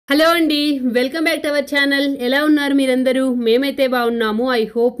Hello అండి, welcome back to our channel. ఎలా ఉన్నారు మీరందరూ? మేమైతే బాగున్నాము. ఐ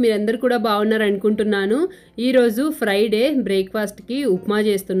హోప్ మీరందరూ కూడా బాగున్నారు అనుకుంటున్నాను. ఈరోజు ఫ్రైడే, బ్రేక్ఫాస్ట్కి ఉప్మా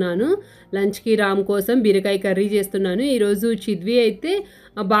చేస్తున్నాను. లంచ్కి రామ్ కోసం బీరకాయ కర్రీ చేస్తున్నాను. ఈరోజు చిద్వి అయితే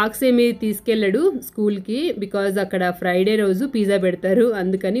బాక్స్ ఏమి తీసుకెళ్ళాడు స్కూల్కి, బికాజ్ అక్కడ ఫ్రైడే రోజు పిజ్జా పెడతారు,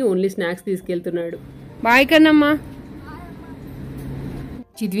 అందుకని ఓన్లీ స్నాక్స్ తీసుకెళ్తున్నాడు. బాయ్ కన్నమ్మా.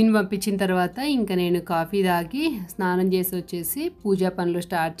 చిద్విని పంపించిన తర్వాత ఇంకా నేను కాఫీ తాగి స్నానం చేసి వచ్చేసి పూజా పనులు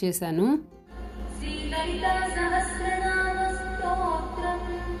స్టార్ట్ చేశాను.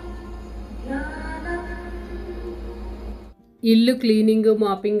 ఇల్లు క్లీనింగ్,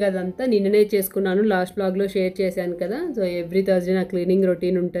 మాపింగ్ అదంతా నిన్ననే చేసుకున్నాను. లాస్ట్ బ్లాగ్లో షేర్ చేశాను కదా. సో ఎవ్రీ థర్స్డే నా క్లీనింగ్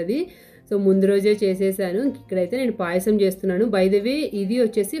రొటీన్ ఉంటుంది. సో ముందు రోజే చేసేసాను. ఇక్కడైతే నేను పాయసం చేస్తున్నాను. బై ద వే ఇది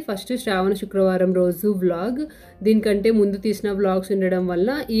వచ్చేసి ఫస్ట్ శ్రావణ శుక్రవారం రోజు వ్లాగ్. దీనికంటే ముందు తీసిన వ్లాగ్స్ ఉండడం వల్ల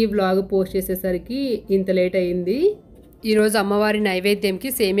ఈ వ్లాగ్ పోస్ట్ చేసేసరికి ఇంత లేట్ అయింది. ఈరోజు అమ్మవారి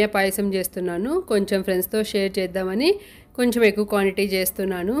నైవేద్యంకి సేమియా పాయసం చేస్తున్నాను. కొంచెం ఫ్రెండ్స్తో షేర్ చేద్దామని కొంచెం ఎక్కువ క్వాంటిటీ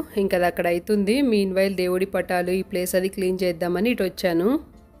చేస్తున్నాను. ఇంకా అది అక్కడ అవుతుంది. మీన్ వైల్ దేవుడి పటాలు, ఈ ప్లేస్ అది క్లీన్ చేద్దామని ఇటు వచ్చాను.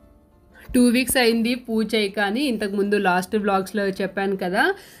 2 వీక్స్ అయింది పూజ కానీ ఇంతకుముందు లాస్ట్ బ్లాగ్స్లో చెప్పాను కదా.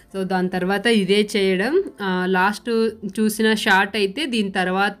 సో దాని తర్వాత ఇదే చేయడం. లాస్ట్ చూసిన షార్ట్ అయితే దీని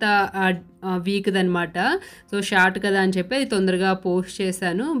తర్వాత వీక్ది అనమాట. సో షార్ట్ కదా అని చెప్పి అది తొందరగా పోస్ట్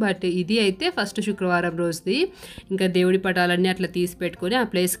చేశాను. బట్ ఇది అయితే ఫస్ట్ శుక్రవారం రోజుది. ఇంకా దేవుడి పటాలన్నీ అట్లా తీసి పెట్టుకొని ఆ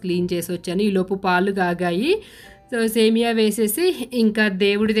ప్లేస్ క్లీన్ చేసి వచ్చాను. ఈలోపు పాలు కాగాయి. సో సేమియా వేసేసి ఇంకా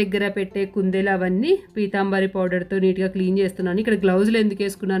దేవుడి దగ్గర పెట్టే కుందేలు అవన్నీ పీతాంబరి పౌడర్తో నీట్గా క్లీన్ చేస్తున్నాను. ఇక్కడ గ్లౌజులు ఎందుకు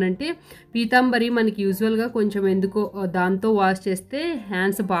వేసుకున్నానంటే పీతాంబరి మనకి యూజువల్గా కొంచెం ఎందుకో దాంతో వాష్ చేస్తే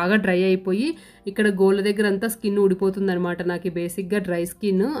హ్యాండ్స్ బాగా డ్రై అయిపోయి ఇక్కడ గోళ్ళ దగ్గర అంతా స్కిన్ ఊడిపోతుంది అనమాట. నాకు బేసిక్గా డ్రై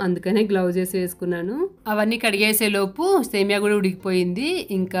స్కిన్, అందుకనే గ్లౌజెస్ వేసుకున్నాను. అవన్నీ కడిగేసేలోపు సేమియా కూడా ఉడికిపోయింది.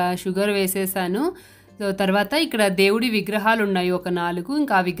 ఇంకా షుగర్ వేసేసాను. సో తర్వాత ఇక్కడ దేవుడి విగ్రహాలు ఉన్నాయి ఒక 4.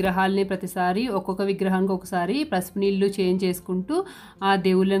 ఇంకా ఆ విగ్రహాలని ప్రతిసారి ఒక్కొక్క విగ్రహానికి ఒకసారి పసుపు నీళ్ళు చేంజ్ చేసుకుంటూ ఆ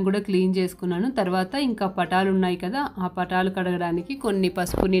దేవుళ్ళని కూడా క్లీన్ చేసుకున్నాను. తర్వాత ఇంకా పటాలు ఉన్నాయి కదా, ఆ పటాలు కడగడానికి కొన్ని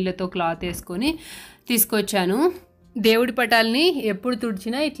పసుపు నీళ్ళతో క్లాత్ వేసుకొని తీసుకొచ్చాను. దేవుడి పటాలని ఎప్పుడు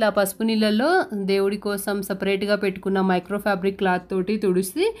తుడిచినా ఇట్లా పసుపు నీళ్ళల్లో దేవుడి కోసం సపరేట్గా పెట్టుకున్న మైక్రో ఫ్యాబ్రిక్ క్లాత్ తోటి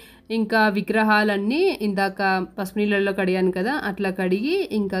తుడిసి ఇంకా విగ్రహాలన్నీ ఇందాక పసుపు నీళ్ళల్లో కడిగాను కదా, అట్లా కడిగి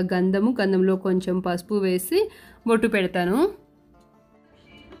ఇంకా గంధంలో కొంచెం పసుపు వేసి బొట్టు పెడతాను.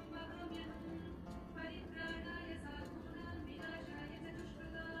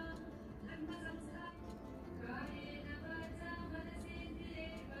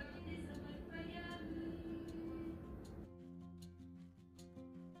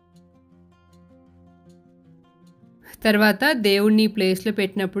 తర్వాత దేవుడిని ప్లేస్లో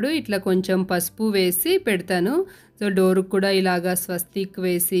పెట్టినప్పుడు ఇట్లా కొంచెం పసుపు వేసి పెడతాను. సో డోరుకు కూడా ఇలాగా స్వస్తిక్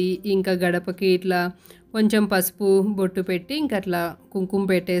వేసి ఇంకా గడపకి ఇట్లా కొంచెం పసుపు బొట్టు పెట్టి ఇంకా అట్లా కుంకుమ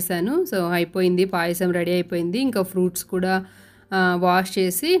పెట్టేశాను. సో అయిపోయింది, పాయసం రెడీ అయిపోయింది. ఇంకా ఫ్రూట్స్ కూడా వాష్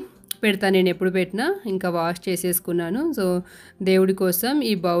చేసి పెడతాను. నేను ఎప్పుడు పెట్టినా ఇంకా వాష్ చేసేసుకున్నాను. సో దేవుడి కోసం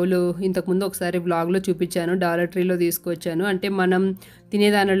ఈ బౌలు ఇంతకుముందు ఒకసారి బ్లాగ్లో చూపించాను. డాలర్ ట్రీలో తీసుకొచ్చాను. అంటే మనం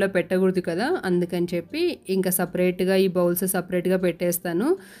తినేదానిలో పెట్టకూడదు కదా, అందుకని చెప్పి ఇంకా సపరేట్గా ఈ బౌల్స్ సపరేట్గా పెట్టేస్తాను.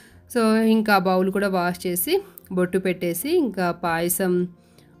 సో ఇంకా ఆ బౌల్ కూడా వాష్ చేసి బొట్టు పెట్టేసి ఇంకా పాయసం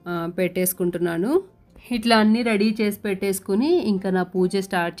పెట్టేసుకుంటున్నాను. ఇట్లా అన్నీ రెడీ చేసి పెట్టేసుకుని ఇంకా నా పూజ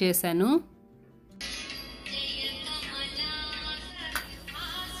స్టార్ట్ చేశాను.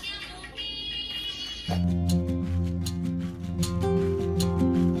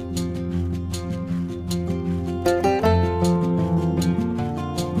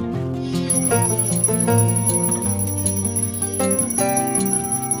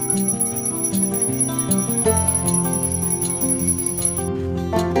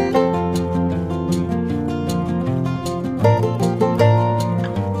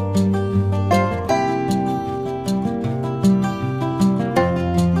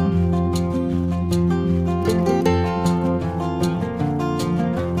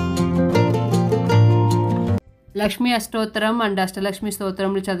 లక్ష్మీ అష్టోత్తరం అండ్ అష్టలక్ష్మి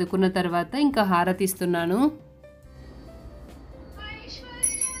స్తోత్రములు చదువుకున్న తర్వాత ఇంకా హారతి ఇస్తున్నాను.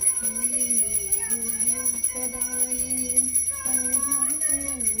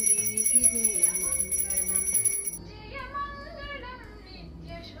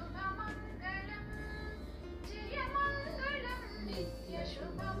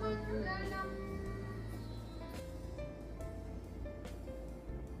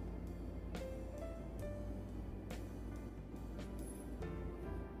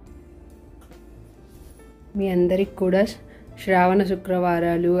 మీ అందరికి కూడా శ్రావణ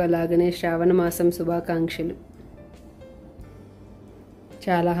శుక్రవారాలు అలాగనే శ్రావణ మాసం శుభాకాంక్షలు.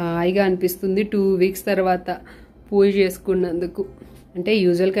 చాలా హాయిగా అనిపిస్తుంది 2 వీక్స్ తర్వాత పూజ చేసుకున్నందుకు. అంటే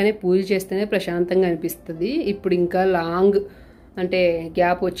యూజువల్గానే పూజ చేస్తేనే ప్రశాంతంగా అనిపిస్తుంది. ఇప్పుడు ఇంకా లాంగ్ అంటే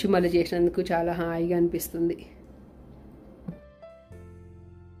గ్యాప్ వచ్చి మళ్ళీ చేసినందుకు చాలా హాయిగా అనిపిస్తుంది.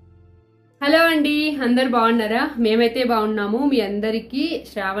 హలో అండి, అందరు బాగున్నారా? మేమైతే బాగున్నాము. మీ అందరికీ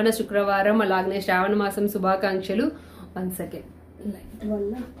శ్రావణ శుక్రవారం అలాగనే శ్రావణ మాసం శుభాకాంక్షలు. 1 సెకండ్ లైట్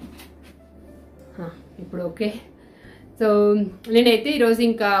వల్ల ఇప్పుడు ఓకే. సో నేనైతే ఈరోజు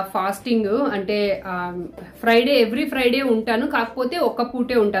ఇంకా ఫాస్టింగ్ అంటే ఎవ్రీ ఫ్రైడే ఉంటాను, కాకపోతే ఒక్క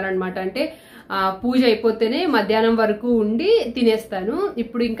పూటే ఉంటాను అనమాట. అంటే పూజ అయిపోతేనే మధ్యాహ్నం వరకు ఉండి తినేస్తాను.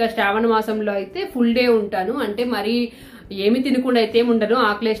 ఇప్పుడు ఇంకా శ్రావణ మాసంలో అయితే ఫుల్ డే ఉంటాను. అంటే మరీ ఏమి తినకుండా అయితే ఉండను.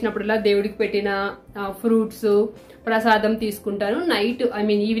 ఆకలేసినప్పుడల్లా దేవుడికి పెట్టిన ఫ్రూట్స్ ప్రసాదం తీసుకుంటాను. నైట్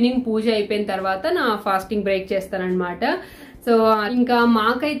ఈవినింగ్ పూజ అయిపోయిన తర్వాత నా ఫాస్టింగ్ బ్రేక్ చేస్తానన్నమాట. సో ఇంకా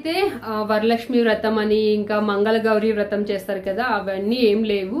మాకైతే వరలక్ష్మి వ్రతం అని ఇంకా మంగళ గౌరీ వ్రతం చేస్తారు కదా, అవన్నీ ఏం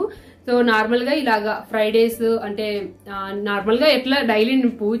లేవు. సో నార్మల్గా ఇలాగా ఫ్రైడేస్ అంటే నార్మల్గా ఎట్లా డైలీ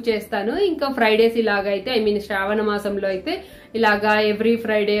నేను పూజ చేస్తాను. ఇంకా ఫ్రైడేస్ ఇలాగైతే శ్రావణ మాసంలో అయితే ఇలాగా ఎవ్రీ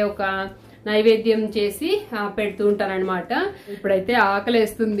ఫ్రైడే ఒక నైవేద్యం చేసి పెడుతూ ఉంటాను అనమాట. ఇప్పుడైతే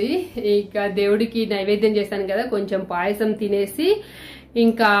ఆకలేస్తుంది. ఇక దేవుడికి నైవేద్యం చేస్తాను కదా, కొంచెం పాయసం తినేసి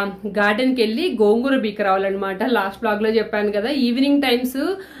ఇంకా గార్డెన్కి వెళ్ళి గోంగూర బీక రావాలన్నమాట. లాస్ట్ బ్లాగ్ లో చెప్పాను కదా, ఈవినింగ్ టైమ్స్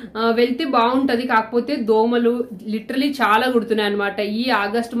వెళ్తే బాగుంటది, కాకపోతే దోమలు లిటరలీ చాలా కుడుతున్నాయి అనమాట. ఈ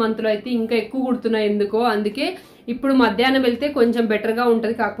ఆగస్ట్ మంత్ లో అయితే ఇంకా ఎక్కువ కుడుతున్నాయి ఎందుకో. అందుకే ఇప్పుడు మధ్యాహ్నం వెళ్తే కొంచెం బెటర్ గా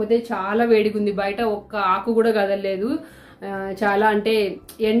ఉంటది, కాకపోతే చాలా వేడిగా ఉంది. బయట ఒక్క ఆకు కూడా కదలలేదు. చాలా అంటే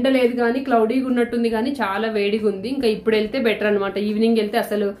ఎండ లేదు కానీ క్లౌడీగా ఉన్నట్టుంది, కానీ చాలా వేడిగా ఉంది. ఇంకా ఇప్పుడు వెళ్తే బెటర్ అనమాట. ఈవినింగ్ వెళ్తే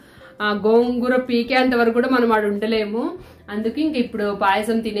అసలు గోంగూర పీకేంత వరకు కూడా మనం ఆడ ఉండలేము. అందుకే ఇంక ఇప్పుడు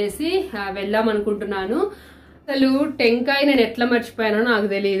పాయసం తినేసి వెళ్దాం అనుకుంటున్నాను. అసలు టెంకాయ నేను ఎట్లా మర్చిపోయానో నాకు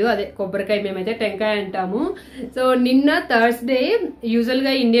తెలియదు. అదే కొబ్బరికాయ, మేమైతే టెంకాయ అంటాము. సో నిన్న థర్స్డే యూజువల్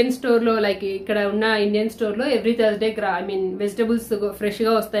గా ఇండియన్ స్టోర్ లో, లైక్ ఇక్కడ ఉన్న ఇండియన్ స్టోర్ లో ఎవ్రీ థర్స్డే వెజిటబుల్స్ ఫ్రెష్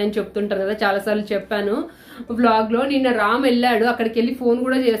గా వస్తాయని చెప్తుంటారు కదా, చాలా సార్లు చెప్పాను బ్లాగ్ లో. నిన్న రామ్ వెళ్ళాడు, అక్కడికి వెళ్ళి ఫోన్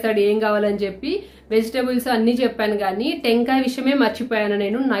కూడా చేశాడు ఏం కావాలని చెప్పి. వెజిటబుల్స్ అన్ని చెప్పాను, కానీ టెంకాయ విషయమే మర్చిపోయాను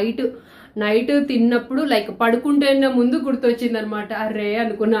నేను. నైట్ తిన్నప్పుడు లైక్ పడుకుంటే ముందు గుర్తొచ్చింది అనమాట. అరే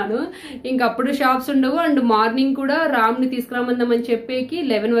అనుకున్నాను. ఇంకప్పుడు షాప్స్ ఉండవు. అండ్ మార్నింగ్ కూడా రామ్ని తీసుకురామందామని చెప్పేకి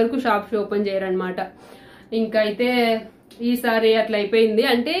 11 వరకు షాప్స్ ఓపెన్ చేయరనమాట. ఇంకా అయితే ఈసారి అట్లా అయిపోయింది.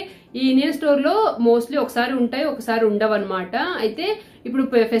 అంటే ఈ ఇండియన్ స్టోర్ లో మోస్ట్లీ ఒకసారి ఉంటాయి, ఒకసారి ఉండవు అనమాట. అయితే ఇప్పుడు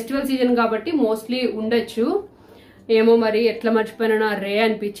ఫెస్టివల్ సీజన్ కాబట్టి మోస్ట్లీ ఉండొచ్చు. ఏమో మరి ఎట్లా మర్చిపోయినా అరే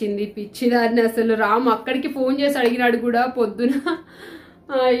అనిపించింది. పిచ్చిదాన్ని అసలు. రామ్ అక్కడికి ఫోన్ చేసి అడిగినాడు కూడా పొద్దున.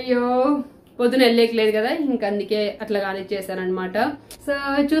 అయ్యో పొద్దున వెళ్ళేయలేదు కదా, ఇంక అందుకే అట్లా కానిచ్చేసానమాట. సో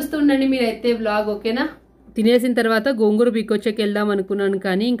చూస్తుండండి మీరైతే వ్లాగ్, ఓకేనా? తినేసిన తర్వాత గోంగూర పీకొచ్చాక వెళ్దాం అనుకున్నాను,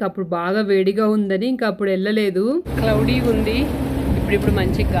 కానీ ఇంక అప్పుడు బాగా వేడిగా ఉందని ఇంక అప్పుడు వెళ్ళలేదు. క్లౌడీగా ఉంది. ఇప్పుడు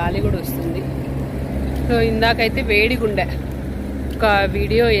మంచి గాలి కూడా వస్తుంది. సో ఇందాకైతే వేడిగా ఉండే, ఒక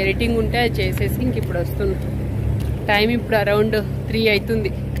వీడియో ఎడిటింగ్ ఉంటే అది చేసేసి ఇంక ఇప్పుడు వస్తుంది. టైం ఇప్పుడు అరౌండ్ 3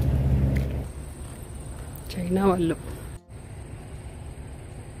 అవుతుంది. చైనా వాళ్ళు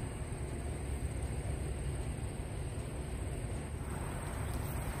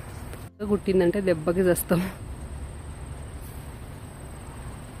కుట్టిందంటే దెబ్బకి చస్తాం.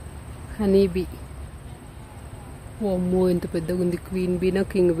 హనీ బీ, అమ్మో ఎంత పెద్దగా ఉంది. క్వీన్ బీనా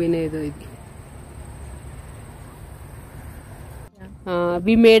కింగ్ బీనా ఏదో ఇది.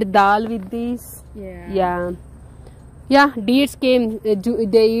 we made dal with this. Yeah dates came.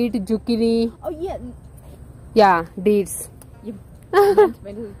 They eat zucchini. Oh yeah dates. That's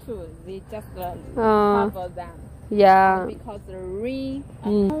very true. They just cover them. Yeah, Because the rain,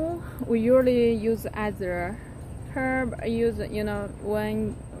 we usually use as a herb. Use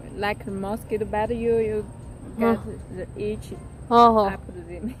when like mosquito bite you get the itch. I put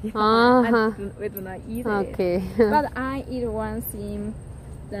them. We do not eat okay. it. But I eat one thing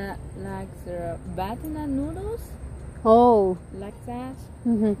that like the banana noodles. Oh, Like that.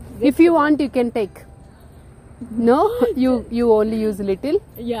 If you want, you can take. No, you only use little.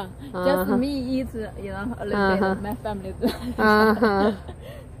 Yeah, just me eat a little bit. My family.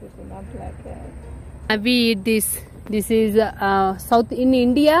 It's not like that. We eat this. This is South in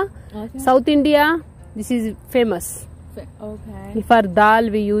India. Okay. South India. This is famous. Okay. For dal,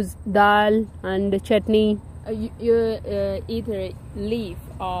 we use dal and chutney. You eat a leaf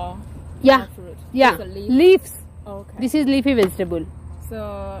or Yeah, fruit? yeah, Just a leaf? leaves. Okay. This is leafy vegetable. So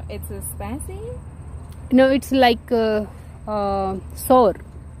it's spicy. No, it's like sour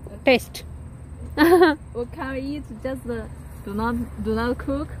taste. We can eat just do not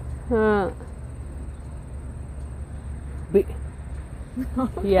cook.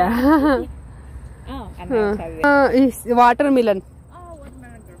 Yeah. Oh, I'm not try It's watermelon. Oh,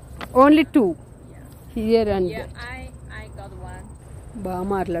 watermelon. Only 2. Yeah. Here and Yeah, I got one. బాగా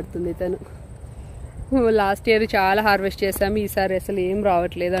మాట్లాడుతుంది తను. Last year చాలా harvest చేసాము, ఈసారి అసలు ఏం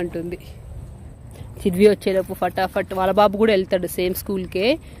రావట్లేదు అంటుంది. చిద్వి వచ్చేలోపు ఫటాఫట్ వాళ్ళ బాబు కూడా వెళ్తాడు సేమ్ స్కూల్కే,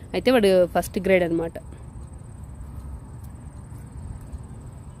 అయితే వాడు ఫస్ట్ గ్రేడ్ అనమాట.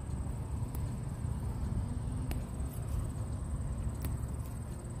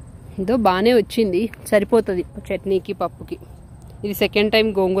 ఇదో బాగానే వచ్చింది, సరిపోతుంది చట్నీకి పప్పుకి. ఇది సెకండ్ టైం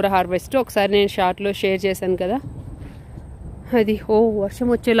గోంగూర హార్వెస్ట్. ఒకసారి నేను షార్ట్లో షేర్ చేశాను కదా అది. వర్షం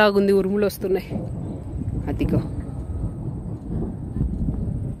వచ్చేలాగుంది, ఉరుములు వస్తున్నాయి అదిగో.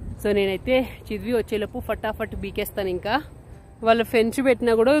 సో నేనైతే చిద్వి వచ్చేలోపు ఫటాఫట్ బీకేస్తాను. ఇంకా వాళ్ళ ఫెన్స్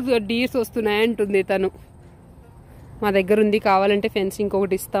పెట్టినా కూడా డీర్స్ వస్తున్నాయి అంటుంది తను. మా దగ్గర ఉంది, కావాలంటే ఫెన్స్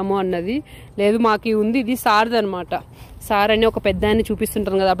ఇంకొకటి ఇస్తాము అన్నది. లేదు మాకు ఉంది, ఇది సార్ది అనమాట. సార్ అని ఒక పెద్ద ఆయన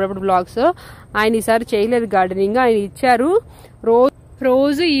చూపిస్తుంటాను కదా అప్పుడప్పుడు బ్లాగ్స్, ఆయన ఈసారి చేయలేదు గార్డెనింగ్, ఆయన ఇచ్చారు.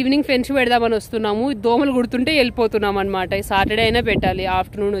 రోజు ఈవినింగ్ ఫెన్స్ పెడదామని వస్తున్నాము, దోమలు కుడుతుంటే వెళ్ళిపోతున్నాం అనమాట. సాటర్డే అయినా పెట్టాలి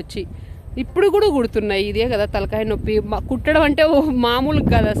ఆఫ్టర్నూన్ వచ్చి. ఇప్పుడు కూడా కుడుతున్నాయి, ఇదే కదా తలకాయ నొప్పి. కుట్టడం అంటే మామూలు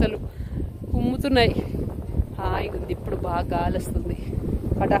కాదు అసలు, కుమ్ముతున్నాయి. హాయిగా ఉంది, ఇప్పుడు బాగా గాలి వస్తుంది.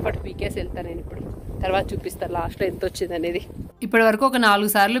 ఫటాఫట్ పీకేసి వెళ్తాను నేను ఇప్పుడు, తర్వాత చూపిస్తాను లాస్ట్లో ఎంత వచ్చింది అనేది. ఇప్పటి వరకు ఒక 4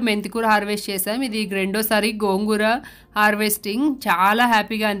 సార్లు మెంతికూర హార్వెస్ట్ చేసాం, ఇది రెండోసారి గోంగూర హార్వెస్టింగ్. చాలా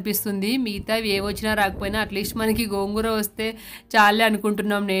హ్యాపీగా అనిపిస్తుంది. మిగతా ఏ వచ్చినా రాకపోయినా అట్లీస్ట్ మనకి గోంగూర వస్తే చాలే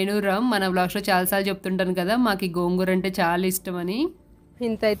అనుకుంటున్నాం. నేను మన బ్లాగ్స్లో చాలాసార్లు చెప్తుంటాను కదా మాకు ఈ గోంగూర అంటే చాలా ఇష్టమని.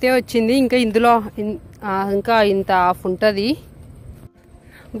 ఇంత అయితే వచ్చింది, ఇంకా ఇందులో ఇంకా ఇంత హాఫ్ ఉంటుంది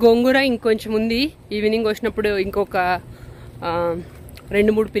గోంగూర. ఇంకొంచెం ఉంది, ఈవినింగ్ వచ్చినప్పుడు ఇంకొక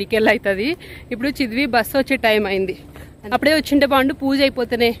 2-3 పిరికెళ్ళు అవుతుంది. ఇప్పుడు చిద్వి బస్సు వచ్చే టైం అయింది, అప్పుడే వచ్చింటే బాగుండు. పూజ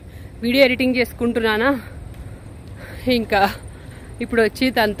అయిపోతేనే వీడియో ఎడిటింగ్ చేసుకుంటున్నానా, ఇంకా ఇప్పుడు వచ్చి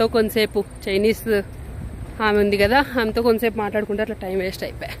తనతో కొంతసేపు చైనీస్ ఆమె ఉంది కదా ఆమెతో కొంతసేపు మాట్లాడుకుంటే అట్లా టైం వేస్ట్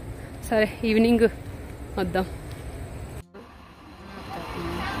అయిపోయా. సరే ఈవినింగ్ వద్దాం.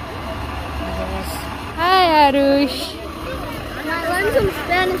 Hi Aarush. I learned some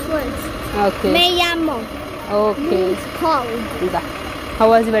Spanish words. Okay. Me llamo. Okay. Means cold. How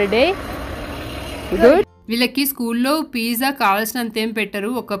was your day? Good. వీళ్ళకి స్కూల్లో పిజ్జా కావాల్సినంత ఏం పెట్టరు,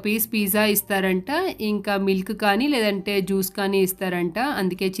 ఒక పీస్ పిజ్జా ఇస్తారంట, ఇంకా మిల్క్ కానీ లేదంటే జ్యూస్ కానీ ఇస్తారంట.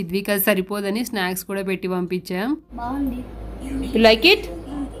 అందుకే చిద్వికి అది సరిపోదని స్నాక్స్ కూడా పెట్టి పంపించాం. You like it?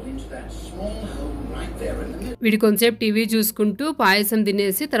 వీడి కొంచెంసేపు టీవీ చూసుకుంటూ పాయసం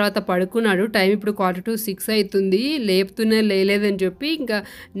తినేసి తర్వాత పడుకున్నాడు. టైం ఇప్పుడు 5:45 అవుతుంది. లేపుతూనే లేలేదని చెప్పి ఇంకా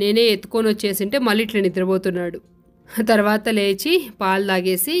నేనే ఎత్తుకొని వచ్చేసింటే మళ్ళీ ఇట్లా నిద్రపోతున్నాడు. తర్వాత లేచి పాలు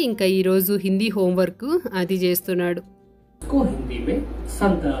తాగేసి ఇంకా ఈరోజు హిందీ హోంవర్క్ అది చేస్తున్నాడు.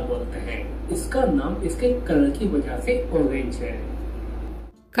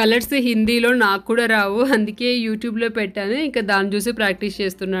 కలర్స్ హిందీలో నాకు కూడా రావు, అందుకే యూట్యూబ్లో పెట్టాను, ఇంకా దాన్ని చూసి ప్రాక్టీస్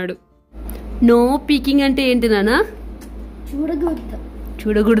చేస్తున్నాడు. నో పీకింగ్ అంటే ఏంటి నానా?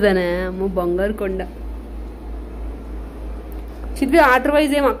 చూడకూడదనా? అమ్మో బంగారు కొండ. చిద్వి ఆర్డర్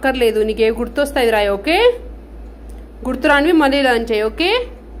వైజ్ ఏం అక్కర్లేదు, నీకు ఏ గుర్తొస్తాయి రాయి. ఓకే, గుర్తురానివి మళ్ళీ లాంచ్ చేయి. ఓకే.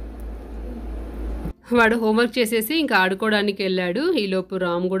 వాడు హోంవర్క్ చేసేసి ఇంకా ఆడుకోవడానికి వెళ్ళాడు. ఈలోపు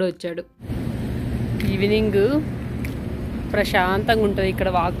రామ్ కూడా వచ్చాడు. ఈవినింగ్ ప్రశాంతంగా ఉంటుంది, ఇక్కడ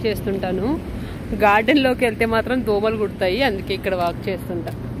వాక్ చేస్తుంటాను. గార్డెన్లోకి వెళ్తే మాత్రం దోమలు కుడతాయి, అందుకే ఇక్కడ వాక్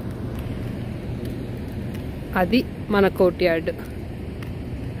చేస్తుంటా. అది మన కోర్ట్ యార్డ్.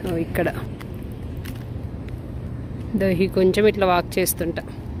 ఇక్కడ దహి కొంచెం ఇట్లా వాక్ చేస్తుంటా.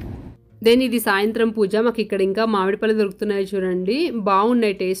 దెన్ ఇది సాయంత్రం పూజ. మాకు ఇక్కడ ఇంకా మామిడి పళ్ళు దొరుకుతున్నాయి చూడండి,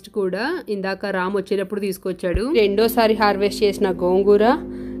 బాగున్నాయి టేస్ట్ కూడా. ఇందాక రామ్ వచ్చేటప్పుడు తీసుకొచ్చాడు. రెండోసారి హార్వెస్ట్ చేసిన గోంగూర,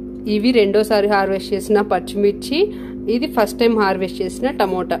 ఇవి రెండోసారి హార్వెస్ట్ చేసిన పచ్చిమిర్చి, ఇది ఫస్ట్ టైం హార్వెస్ట్ చేసిన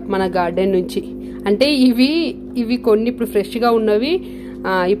టమోటా మన గార్డెన్ నుంచి. అంటే ఇవి కొన్ని ఇప్పుడు ఫ్రెష్గా ఉన్నవి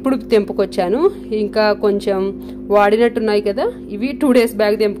ఇప్పుడు తెంపుకొచ్చాను, ఇంకా కొంచెం వాడినట్టున్నాయి కదా, ఇవి 2 days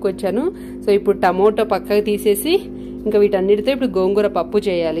బ్యాక్ తెంపుకొచ్చాను. సో ఇప్పుడు టమోటా పక్కకు తీసేసి ఇంకా వీటన్నిటితో ఇప్పుడు గోంగూర పప్పు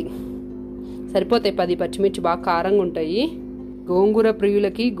చేయాలి. సరిపోతాయి 10 పచ్చిమిర్చి, బాగా కారంగా ఉంటాయి. గోంగూర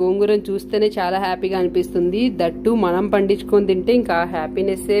ప్రియులకి గోంగూరను చూస్తేనే చాలా హ్యాపీగా అనిపిస్తుంది. దట్టు మనం పండించుకొని తింటే ఇంకా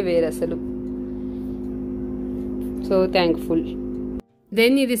హ్యాపీనెస్సే వేరే అసలు. So thankful.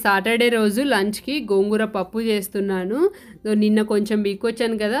 దెన్ ఇది సాటర్డే రోజు లంచ్కి గోంగూర పప్పు చేస్తున్నాను. నిన్న కొంచెం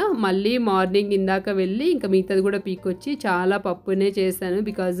పీకొచ్చాను కదా, మళ్ళీ మార్నింగ్ ఇందాక వెళ్ళి ఇంకా మిగతాది కూడా పీకొచ్చి చాలా పప్పునే చేశాను.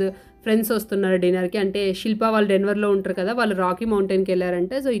 బికాజ్ ఫ్రెండ్స్ వస్తున్నారు డిన్నర్కి, అంటే శిల్ప వాళ్ళు డెన్వర్లో ఉంటారు కదా, వాళ్ళు రాకీ మౌంటైన్కి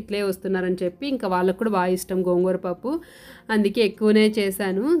వెళ్ళారంటే, సో ఇట్లే వస్తున్నారని చెప్పి ఇంకా వాళ్ళకు కూడా బాగా ఇష్టం గోంగూర పప్పు, అందుకే ఎక్కువనే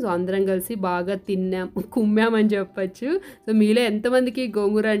చేశాను. సో అందరం కలిసి బాగా తిన్నాం, కుమ్మామని చెప్పచ్చు. సో మీలో ఎంతమందికి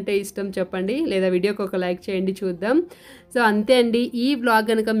గోంగూర అంటే ఇష్టం చెప్పండి, లేదా వీడియోకి ఒక లైక్ చేయండి చూద్దాం. సో అంతే అండి, ఈ వ్లాగ్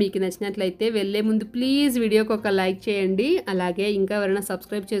కనుక మీకు నచ్చినట్లయితే వెళ్ళే ముందు ప్లీజ్ వీడియోకి ఒక లైక్ చేయండి. అలాగే ఇంకా ఎవరైనా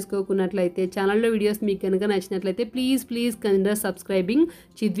సబ్స్క్రైబ్ చేసుకోకున్నట్లయితే ఛానల్లో వీడియోస్ మీకు కనుక నచ్చినట్లయితే ప్లీజ్ కన్సిడర్ సబ్స్క్రైబింగ్.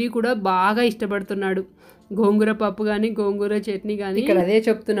 చిద్వి కూడా బాగా ఇష్టపడుతున్నాడు గోంగూర పప్పు కానీ గోంగూర చట్నీ కానీ. ఇక్కడ అదే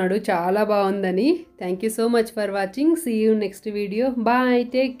చెప్తున్నాడు చాలా బాగుందని. Thank you so much for watching. See you next video. Bye,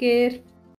 take care.